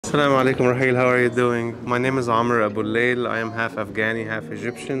Assalamu alaikum, Raheel. How are you doing? My name is Amr Abu-Lail. I am half Afghani, half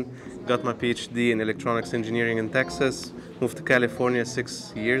Egyptian. Got my PhD in electronics engineering in Texas. Moved to California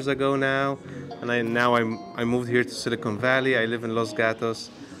 6 years ago now, and I moved here to Silicon Valley. I live in Los Gatos.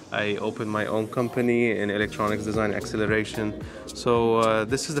 I opened my own company in electronics design acceleration. So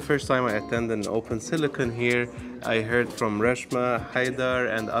this is the first time I attend an open silicon here. I heard from Reshma, Haidar,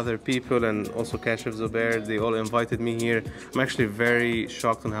 and other people, and also Kashif Zubair. They all invited me here. I'm actually very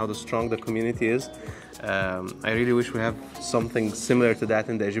shocked on how strong the community is. I really wish we have something similar to that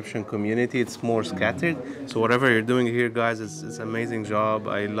in the Egyptian community. It's more scattered. So whatever you're doing here, guys, it's an amazing job.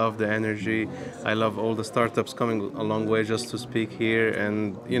 I love the energy. I love all the startups coming a long way just to speak here,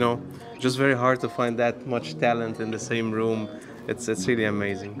 and just very hard to find that much talent in the same room. It's really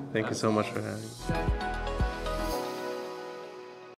amazing. Thank you so much for having me.